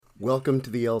Welcome to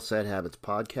the LSAT Habits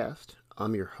Podcast.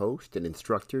 I'm your host and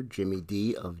instructor, Jimmy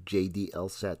D of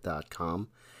jdlsat.com.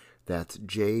 That's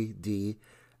jdlsat.com.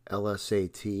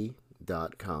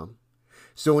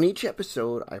 So in each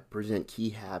episode, I present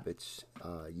key habits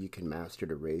you can master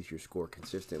to raise your score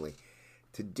consistently.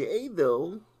 Today,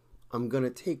 though, I'm going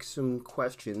to take some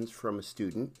questions from a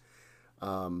student.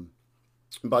 And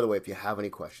by the way, if you have any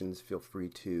questions, feel free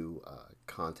to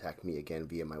contact me again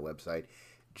via my website,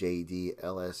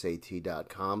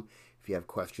 jdlsat.com. If you have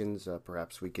questions,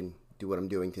 perhaps we can do what I'm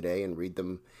doing today and read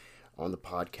them on the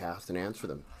podcast and answer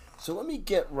them. So let me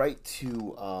get right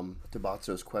to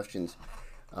Batso's questions.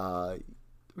 A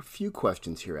few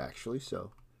questions here, actually,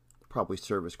 so probably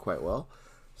serve us quite well.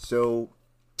 So,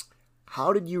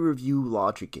 how did you review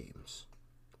logic games?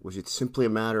 Was it simply a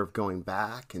matter of going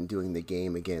back and doing the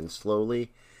game again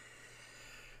slowly?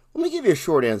 Let me give you a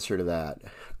short answer to that.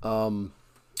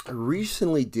 I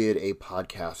recently did a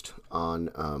podcast on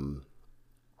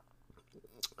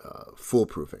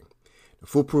foolproofing. Now,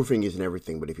 foolproofing isn't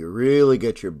everything, but if you really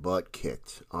get your butt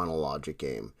kicked on a logic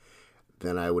game,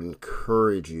 then I would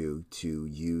encourage you to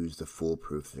use the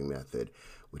foolproofing method,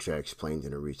 which I explained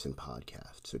in a recent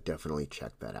podcast. So definitely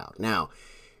check that out. Now,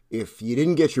 if you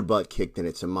didn't get your butt kicked and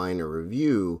it's a minor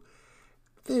review,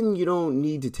 then you don't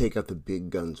need to take out the big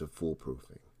guns of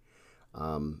foolproofing.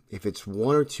 If it's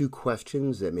one or two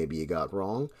questions that maybe you got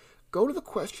wrong, go to the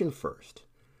question first.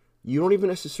 You don't even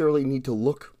necessarily need to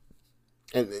look,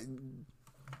 and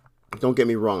don't get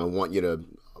me wrong, I want you to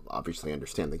obviously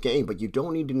understand the game, but you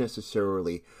don't need to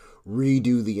necessarily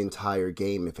redo the entire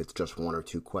game if it's just one or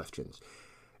two questions.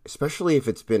 Especially if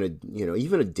it's been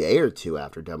even a day or two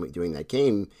after doing that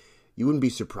game, you wouldn't be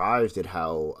surprised at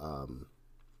how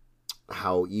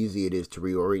easy it is to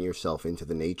reorient yourself into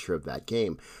the nature of that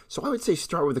game. So I would say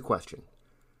start with a question.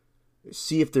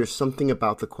 See if there's something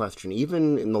about the question,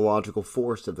 even in the logical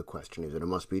force of the question. Is it a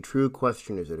must be true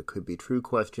question? Is it a could be true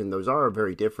question? Those are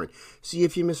very different. See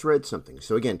if you misread something.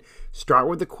 So again, start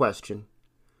with the question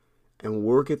and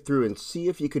work it through and see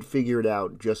if you could figure it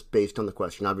out just based on the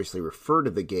question. Obviously refer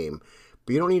to the game,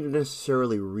 but you don't need to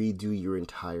necessarily redo your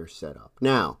entire setup.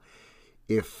 Now,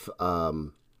 if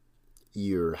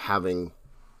you're having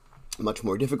much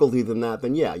more difficulty than that,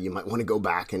 then yeah, you might want to go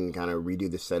back and kind of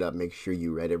redo the setup, make sure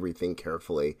you read everything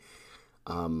carefully.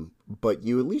 But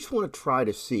you at least want to try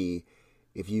to see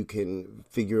if you can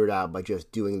figure it out by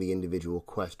just doing the individual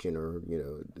question or,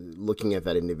 looking at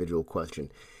that individual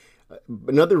question.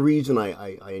 Another reason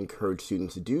I encourage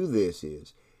students to do this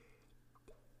is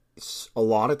a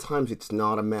lot of times it's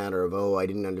not a matter of, I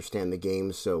didn't understand the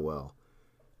game so well.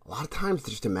 A lot of times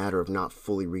it's just a matter of not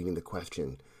fully reading the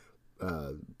question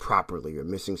properly or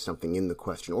missing something in the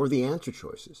question or the answer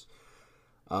choices.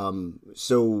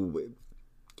 So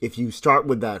if you start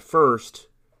with that first,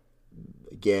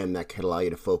 again, that can allow you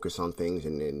to focus on things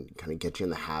and kind of get you in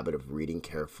the habit of reading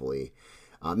carefully.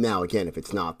 Now, again, if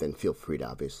it's not, then feel free to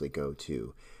obviously go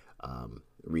to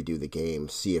redo the game,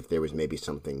 see if there was maybe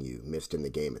something you missed in the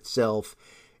game itself,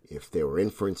 if there were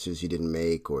inferences you didn't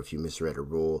make, or if you misread a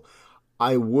rule.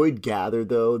 I would gather,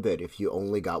 though, that if you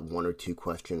only got one or two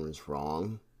questions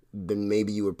wrong, then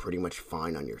maybe you were pretty much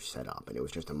fine on your setup, and it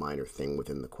was just a minor thing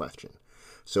within the question.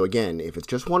 So again, if it's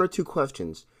just one or two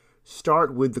questions,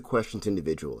 start with the questions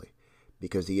individually,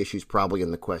 because the issue's probably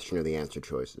in the question or the answer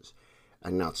choices,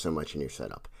 and not so much in your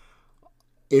setup.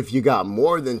 If you got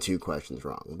more than two questions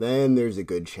wrong, then there's a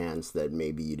good chance that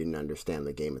maybe you didn't understand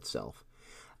the game itself.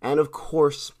 And of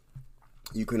course,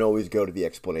 you can always go to the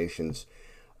explanations.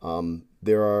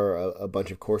 There are a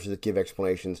bunch of courses that give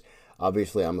explanations.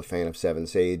 Obviously, I'm a fan of Seven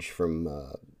Sage. From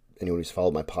anyone who's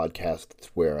followed my podcast,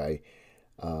 it's where I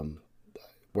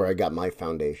got my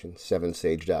foundation,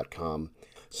 sevensage.com.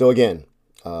 So again,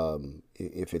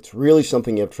 if it's really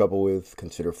something you have trouble with,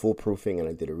 consider foolproofing, and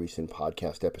I did a recent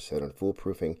podcast episode on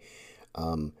foolproofing.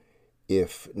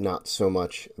 If not so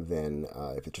much, then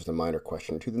if it's just a minor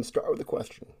question or two, then start with the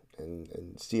question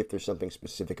and see if there's something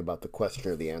specific about the question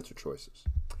or the answer choices.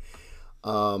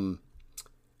 And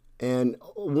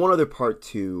one other part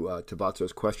to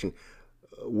Batso's question,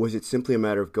 was it simply a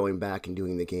matter of going back and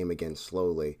doing the game again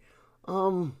slowly?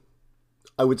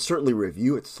 I would certainly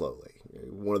review it slowly.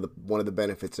 One of the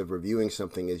benefits of reviewing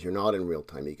something is you're not in real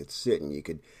time. You could sit and you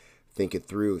could think it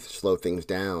through, slow things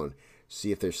down,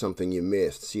 see if there's something you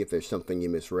missed, see if there's something you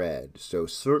misread. So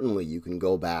certainly you can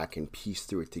go back and piece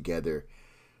through it together.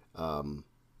 And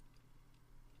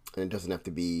it doesn't have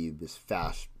to be this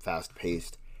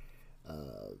fast-paced,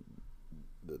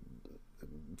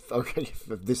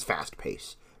 this fast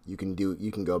pace. You can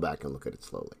go back and look at it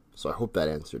slowly. So I hope that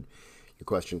answered your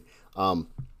question.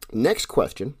 Next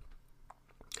question.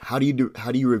 how do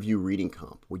you review reading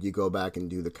comp? Would you go back and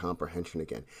do the comprehension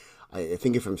again? I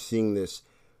think if I'm seeing this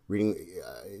reading,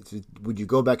 would you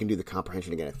go back and do the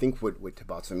comprehension again? I think what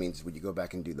Tabatsu means is would you go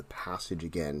back and do the passage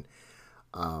again?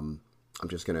 I'm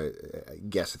just gonna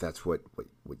guess if that's what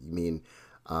you mean.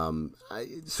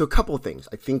 So a couple of things.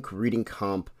 I think reading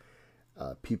comp,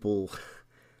 people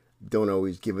don't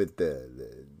always give it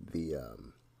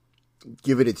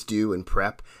give it its due in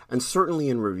prep, and certainly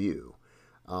in review.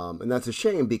 And that's a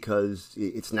shame because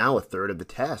it's now a third of the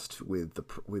test with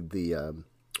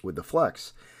the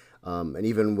Flex. And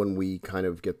even when we kind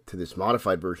of get to this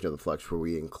modified version of the Flex where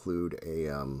we include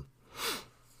an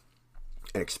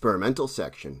experimental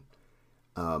section,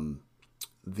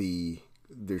 the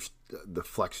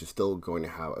Flex is still going to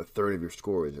have a third of your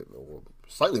scores, or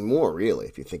slightly more really,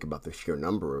 if you think about the sheer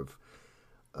number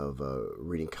of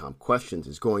reading comp questions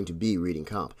is going to be reading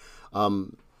comp.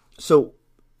 So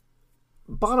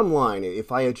bottom line,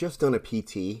 if I had just done a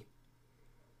PT,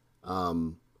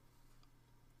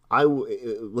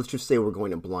 let's just say we're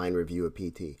going to blind review a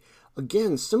PT.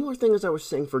 Again, similar thing as I was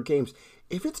saying for games.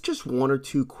 If it's just one or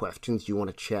two questions you want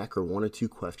to check or one or two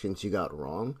questions you got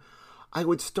wrong, I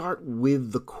would start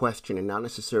with the question and not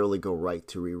necessarily go right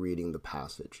to rereading the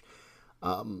passage.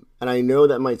 And I know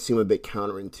that might seem a bit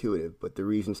counterintuitive, but the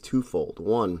reason's twofold.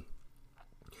 One,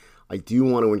 I do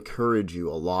want to encourage you,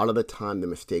 a lot of the time the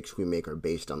mistakes we make are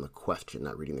based on the question,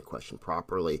 not reading the question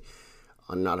properly,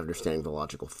 on not understanding the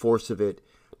logical force of it,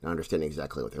 not understanding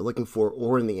exactly what they're looking for,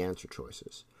 or in the answer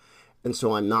choices. And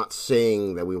so I'm not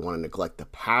saying that we want to neglect the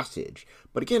passage,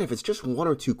 but again, if it's just one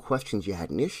or two questions you had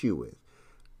an issue with,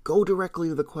 go directly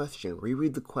to the question,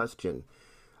 reread the question,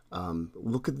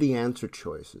 look at the answer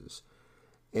choices,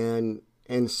 and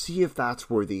see if that's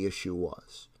where the issue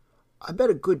was. I bet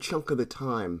a good chunk of the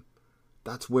time,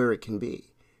 that's where it can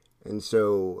be. And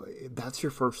so that's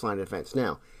your first line of defense.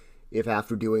 Now, if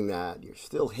after doing that, you're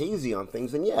still hazy on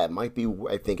things, then yeah, it might be,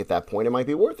 I think at that point, it might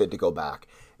be worth it to go back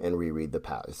and reread the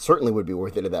passage. It certainly would be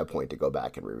worth it at that point to go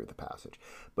back and reread the passage.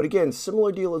 But again,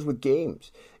 similar deal as with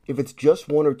games. If it's just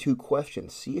one or two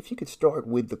questions, see if you could start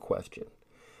with the question.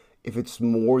 If it's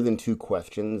more than two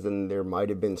questions, then there might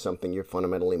have been something you're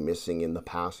fundamentally missing in the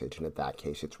passage, and in that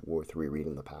case, it's worth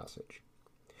rereading the passage.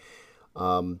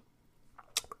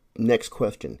 Next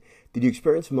question. Did you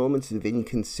experience moments of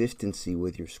inconsistency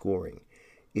with your scoring?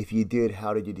 If you did,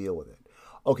 how did you deal with it?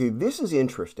 Okay, this is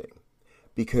interesting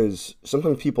because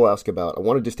sometimes people ask about, I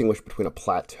want to distinguish between a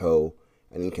plateau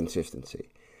and inconsistency.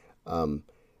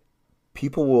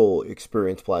 People will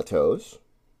experience plateaus,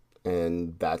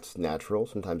 and that's natural.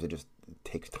 Sometimes it just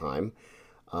takes time.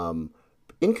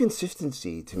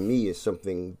 Inconsistency, to me, is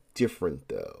something different,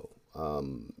 though.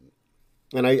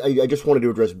 And I just wanted to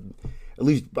address, at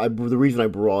least the reason I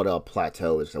brought up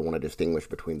plateau is I want to distinguish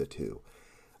between the two.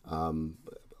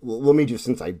 Let me just,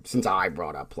 since I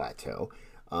brought up plateau,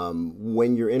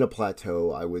 when you're in a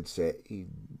plateau, I would say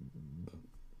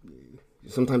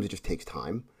sometimes it just takes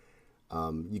time.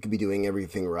 You could be doing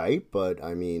everything right, but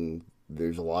I mean,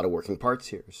 there's a lot of working parts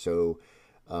here. So,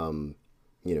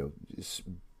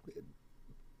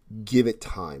 give it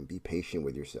time. Be patient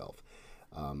with yourself.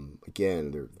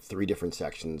 Again, there are 3 different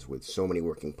sections with so many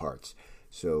working parts.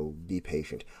 So be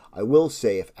patient. I will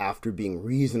say if after being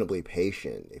reasonably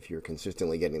patient, if you're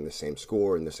consistently getting the same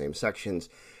score in the same sections,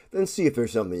 then see if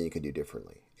there's something you could do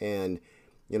differently. And,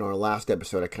 our last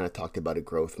episode, I kind of talked about a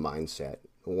growth mindset.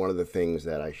 One of the things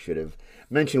that I should have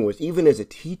mentioned was even as a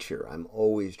teacher, I'm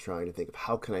always trying to think of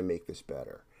how can I make this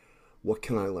better? What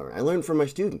can I learn? I learn from my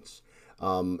students.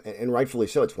 And rightfully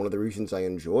so. It's one of the reasons I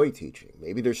enjoy teaching.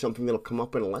 Maybe there's something that'll come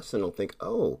up in a lesson. I'll think,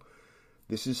 oh,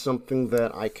 this is something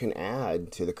that I can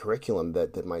add to the curriculum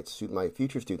that might suit my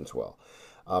future students well.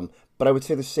 But I would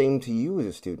say the same to you as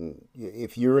a student.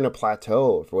 If you're in a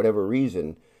plateau for whatever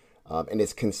reason, and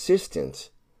it's a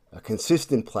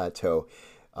consistent plateau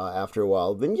after a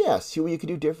while, then yes, see what you could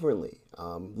do differently.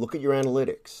 Look at your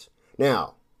analytics.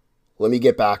 Now, let me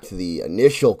get back to the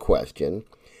initial question,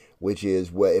 which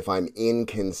is if I'm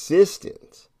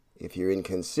inconsistent, if you're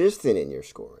inconsistent in your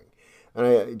scoring.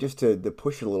 And just to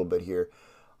push it a little bit here,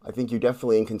 I think you're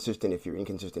definitely inconsistent if you're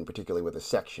inconsistent, particularly with a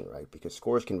section, right? Because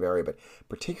scores can vary, but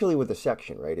particularly with a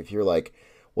section, right? If you're like,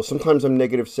 well, sometimes I'm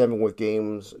 -7 with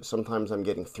games, sometimes I'm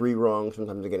getting 3 wrong,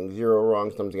 sometimes I'm getting 0 wrong,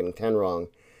 sometimes I'm getting 10 wrong.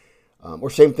 Or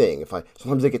same thing,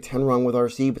 sometimes I get 10 wrong with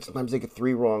RC, but sometimes I get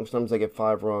 3 wrong, sometimes I get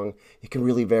 5 wrong. It can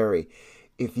really vary.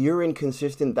 If you're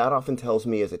inconsistent, that often tells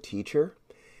me as a teacher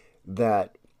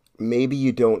that maybe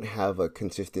you don't have a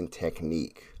consistent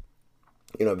technique.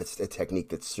 If it's a technique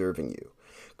that's serving you.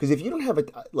 Because if you don't have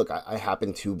look, I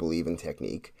happen to believe in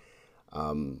technique.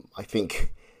 I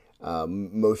think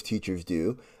Most teachers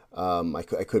do. I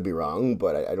could be wrong,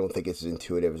 but I don't think it's as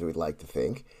intuitive as we'd like to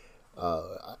think.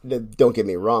 Don't get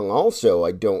me wrong. Also,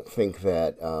 I don't think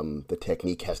that the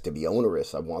technique has to be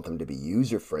onerous. I want them to be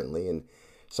user-friendly and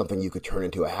something you could turn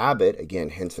into a habit. Again,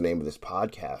 hence the name of this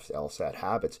podcast, LSAT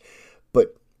Habits.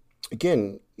 But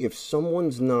again, if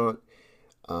someone's not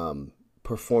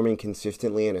performing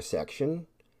consistently in a section,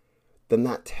 then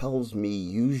that tells me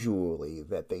usually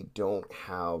that they don't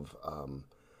have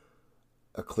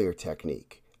a clear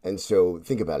technique. And so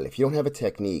think about it. If you don't have a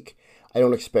technique, I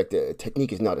don't expect a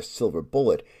technique is not a silver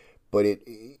bullet, but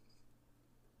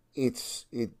it's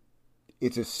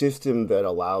a system that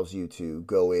allows you to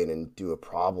go in and do a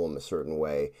problem a certain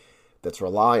way that's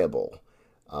reliable.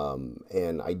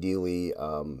 And ideally,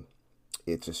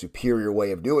 it's a superior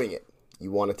way of doing it.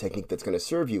 You want a technique that's going to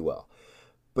serve you well.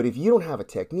 But if you don't have a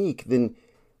technique, then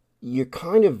you're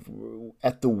kind of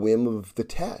at the whim of the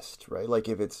test, right? Like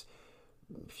if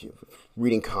you're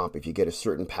reading comp, if you get a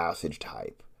certain passage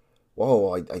type,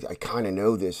 whoa, I kind of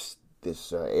know this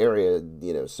area,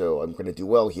 so I'm going to do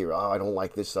well here. Oh, I don't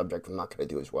like this subject, I'm not going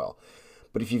to do as well.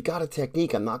 But if you've got a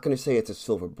technique, I'm not going to say it's a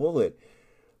silver bullet,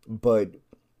 but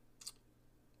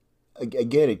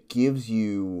again, it gives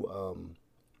you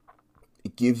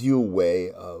a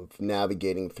way of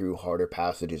navigating through harder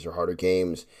passages or harder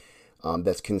games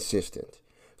that's consistent.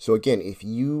 So again, if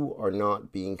you are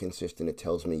not being consistent, it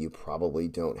tells me you probably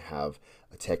don't have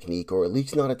a technique, or at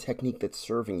least not a technique that's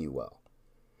serving you well.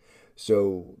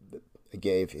 So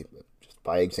again, just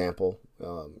by example,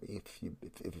 if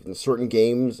in certain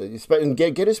games,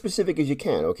 get as specific as you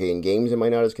can. Okay, in games am I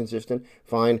not as consistent?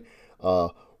 Fine.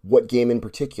 What game in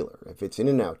particular? If it's in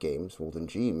and out games, well then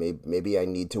maybe I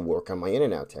need to work on my in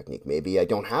and out technique. Maybe I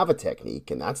don't have a technique,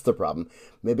 and that's the problem.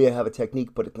 Maybe I have a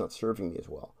technique, but it's not serving me as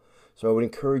well. So I would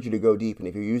encourage you to go deep. And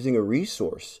if you're using a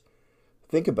resource,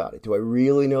 think about it. Do I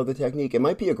really know the technique? It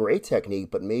might be a great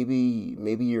technique, but maybe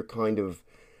you're kind of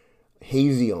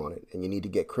hazy on it and you need to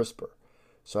get crisper.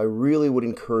 So I really would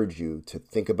encourage you to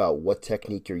think about what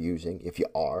technique you're using, if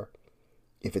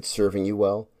it's serving you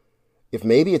well. If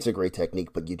maybe it's a great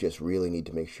technique, but you just really need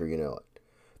to make sure you know it.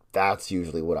 That's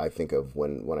usually what I think of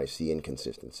when I see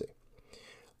inconsistency.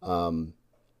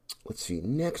 Let's see,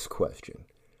 next question.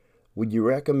 Would you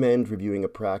recommend reviewing a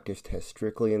practice test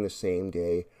strictly in the same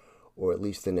day or at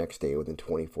least the next day within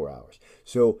 24 hours?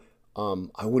 So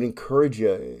I would encourage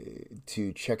you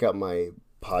to check out my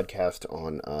podcast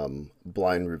on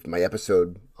my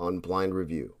episode on blind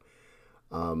review.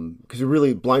 Because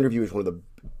really, blind review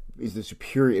is the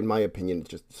superior, in my opinion. It's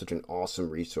just such an awesome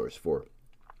resource for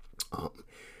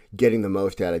getting the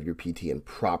most out of your PT and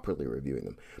properly reviewing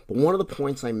them. But one of the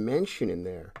points I mention in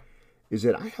there is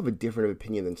that I have a different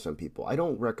opinion than some people. I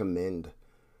don't recommend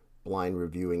blind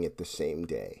reviewing it the same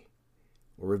day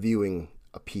or reviewing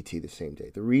a PT the same day.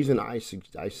 The reason I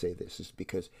say this is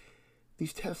because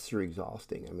these tests are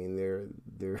exhausting. I mean,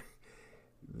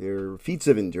 they're feats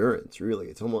of endurance, really.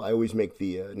 It's almost, I always make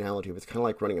the analogy of it's kind of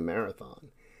like running a marathon.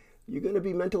 You're going to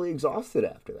be mentally exhausted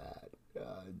after that.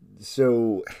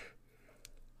 So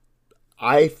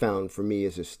I found for me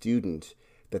as a student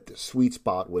that the sweet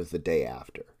spot was the day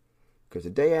after. Because the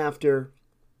day after,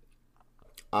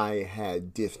 I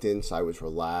had distance, I was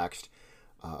relaxed,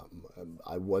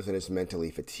 I wasn't as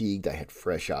mentally fatigued, I had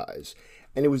fresh eyes.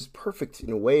 And it was perfect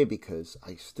in a way because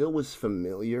I still was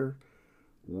familiar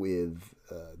with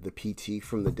the PT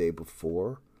from the day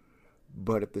before,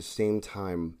 but at the same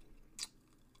time,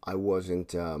 I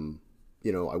wasn't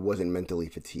mentally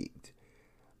fatigued.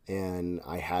 And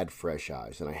I had fresh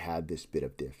eyes, and I had this bit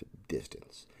of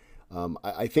distance.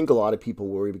 I think a lot of people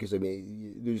worry because, I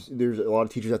mean, there's a lot of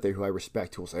teachers out there who I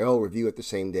respect who will say, oh, review it the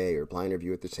same day or blind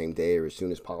review it the same day or as soon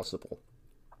as possible.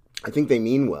 I think they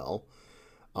mean well.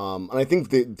 And I think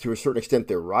that to a certain extent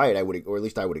they're right. Or at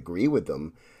least I would agree with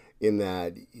them in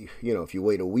that, if you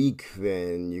wait a week,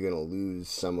 then you're going to lose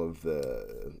some of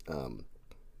the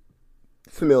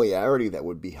familiarity that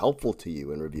would be helpful to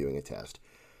you in reviewing a test.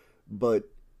 But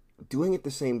doing it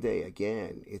the same day,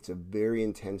 again, it's a very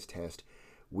intense test.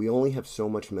 We only have so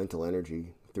much mental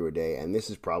energy through a day, and this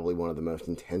is probably one of the most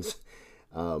intense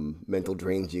mental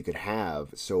drains you could have.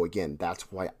 So again,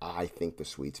 that's why I think the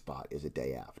sweet spot is a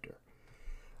day after.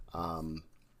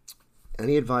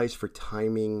 Any advice for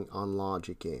timing on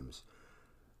logic games?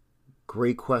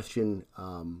 Great question.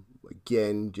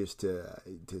 Again, just to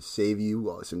save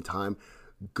you some time,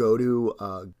 go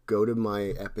to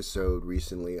my episode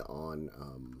recently on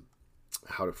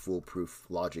how to foolproof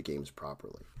logic games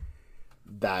properly.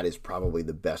 That is probably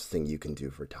the best thing you can do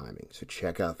for timing. So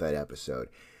check out that episode.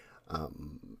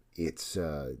 It's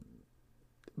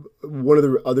one of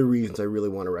the other reasons I really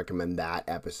want to recommend that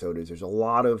episode is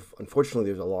unfortunately,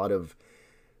 there's a lot of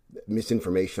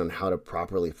misinformation on how to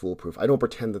properly foolproof. I don't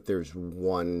pretend that there's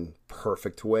one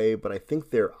perfect way, but I think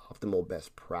there are optimal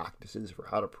best practices for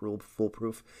how to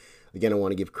foolproof. Again, I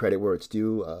want to give credit where it's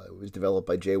due. It was developed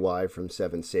by JY from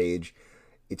Seven Sage.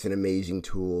 It's an amazing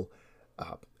tool.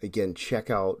 Again, check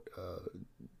out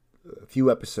a few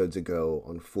episodes ago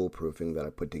on foolproofing that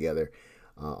I put together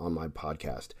on my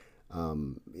podcast.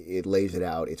 It lays it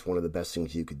out. It's one of the best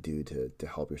things you could do to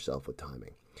help yourself with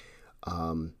timing.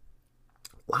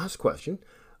 Last question.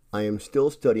 I am still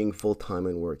studying full-time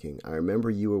and working. I remember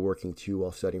you were working too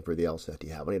while studying for the LSAT. Do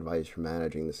you have any advice for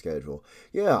managing the schedule?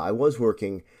 Yeah, I was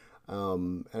working.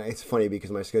 And it's funny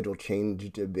because my schedule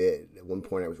changed a bit. At one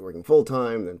point I was working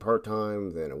full-time, then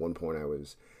part-time. Then at one point I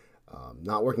was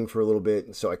not working for a little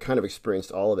bit. So I kind of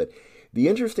experienced all of it. The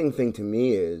interesting thing to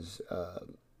me is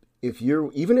if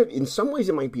in some ways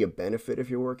it might be a benefit if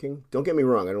you're working. Don't get me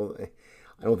wrong. I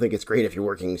don't think it's great if you're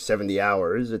working 70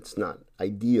 hours. It's not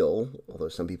ideal, although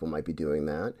some people might be doing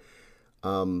that.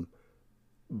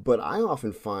 But I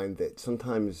often find that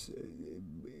sometimes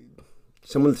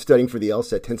someone studying for the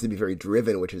LSAT tends to be very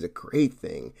driven, which is a great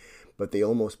thing, but they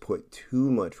almost put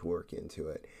too much work into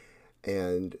it.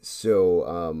 And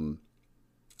so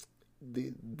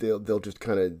they'll just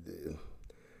kind of,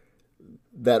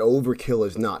 that overkill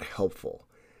is not helpful.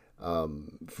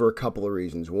 For a couple of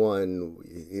reasons. One,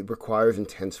 it requires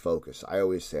intense focus. I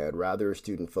always say I'd rather a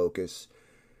student focus,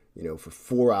 for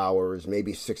 4 hours,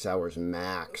 maybe 6 hours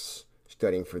max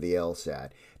studying for the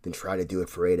LSAT than try to do it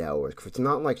for 8 hours. Because it's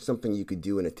not like something you could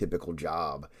do in a typical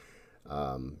job.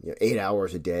 8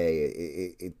 hours a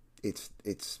day,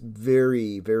 it's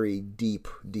very, very deep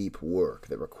work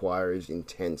that requires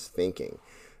intense thinking.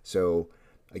 So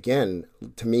again,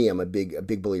 to me, I'm a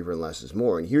big believer in less is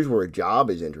more. And here's where a job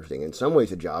is interesting. In some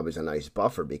ways, a job is a nice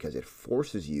buffer because it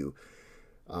forces you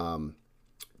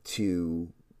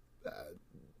to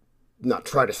not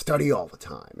try to study all the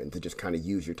time and to just kind of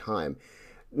use your time.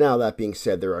 Now, that being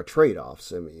said, there are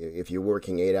trade-offs. I mean, if you're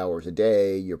working 8 hours a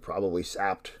day, you're probably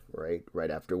sapped right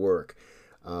after work.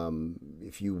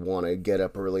 If you want to get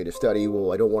up early to study,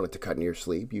 well, I don't want it to cut into your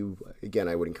sleep.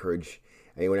 I would encourage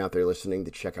anyone out there listening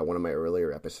to check out one of my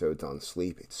earlier episodes on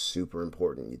sleep. It's super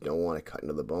important. You don't want to cut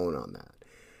into the bone on that.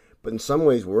 But in some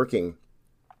ways, working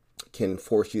can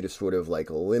force you to sort of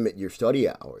like limit your study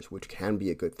hours, which can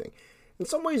be a good thing. In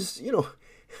some ways,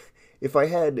 if I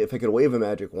could wave a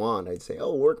magic wand, I'd say,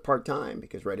 work part-time.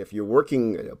 Because, if you're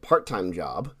working a part-time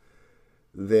job,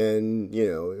 then,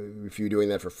 if you're doing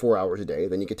that for 4 hours a day,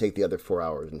 then you could take the other 4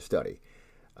 hours and study.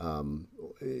 Or,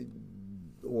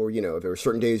 if there were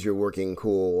certain days you're working,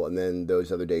 cool, and then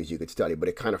those other days you could study, but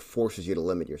it kind of forces you to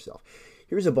limit yourself.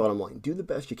 Here's the bottom line. Do the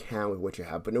best you can with what you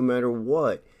have, but no matter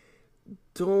what,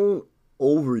 don't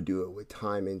overdo it with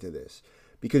time into this.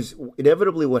 Because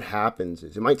inevitably what happens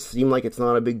is, it might seem like it's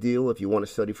not a big deal if you want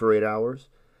to study for 8 hours,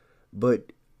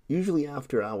 but usually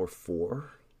after hour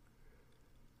 4,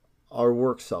 our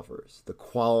work suffers. The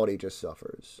quality just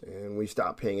suffers, and we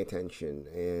stop paying attention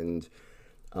and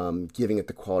giving it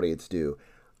the quality it's due.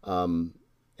 And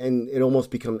it almost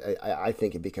becomes, I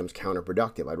think it becomes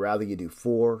counterproductive. I'd rather you do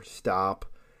 4, stop,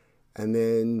 and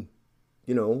then,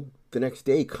 the next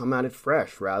day come at it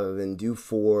fresh rather than do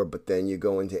 4, but then you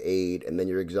go into 8 and then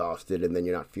you're exhausted and then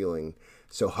you're not feeling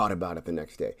so hot about it the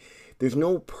next day. There's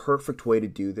no perfect way to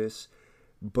do this,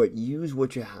 but use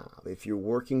what you have. If you're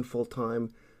working full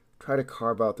time, try to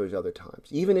carve out those other times.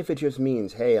 Even if it just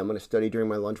means, hey, I'm going to study during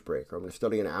my lunch break, or I'm going to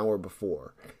study an hour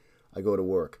before I go to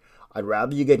work. I'd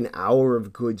rather you get an hour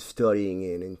of good studying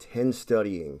in, intense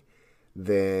studying,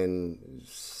 than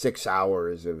 6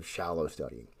 hours of shallow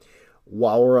studying.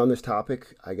 While we're on this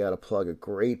topic, I got to plug a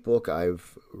great book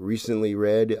I've recently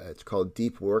read. It's called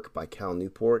Deep Work by Cal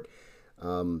Newport.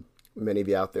 Many of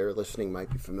you out there listening might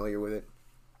be familiar with it.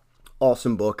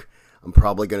 Awesome book. I'm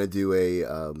probably going to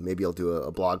do maybe I'll do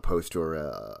a blog post or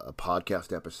a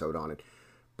podcast episode on it.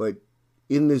 But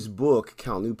in this book,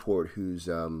 Cal Newport, who's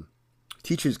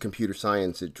teaches computer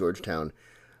science at Georgetown,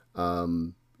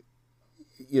 in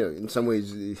some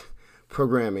ways,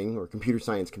 programming or computer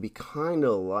science can be kind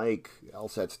of like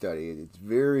LSAT study. It's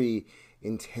very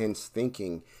intense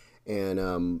thinking.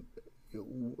 And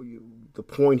the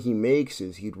point he makes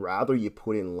is he'd rather you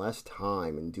put in less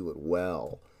time and do it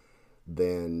well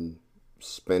than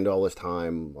spend all this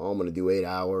time, I'm going to do 8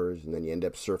 hours, and then you end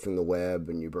up surfing the web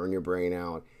and you burn your brain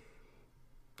out.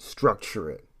 Structure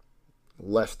it.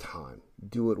 Less time.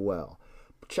 Do it well.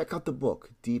 But check out the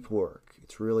book, Deep Work.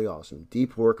 It's really awesome.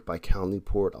 Deep Work by Cal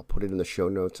Newport. I'll put it in the show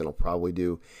notes, and I'll probably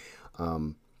do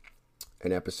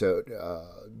an episode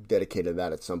dedicated to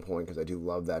that at some point because I do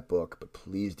love that book, but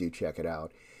please do check it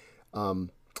out.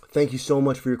 Thank you so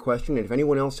much for your question. And if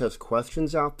anyone else has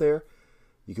questions out there,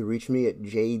 you can reach me at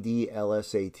jdlsat.com.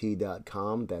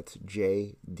 That's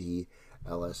jdlsat.com.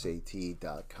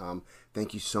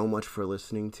 Thank you so much for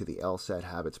listening to the LSAT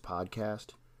Habits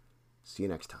podcast. See you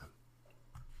next time.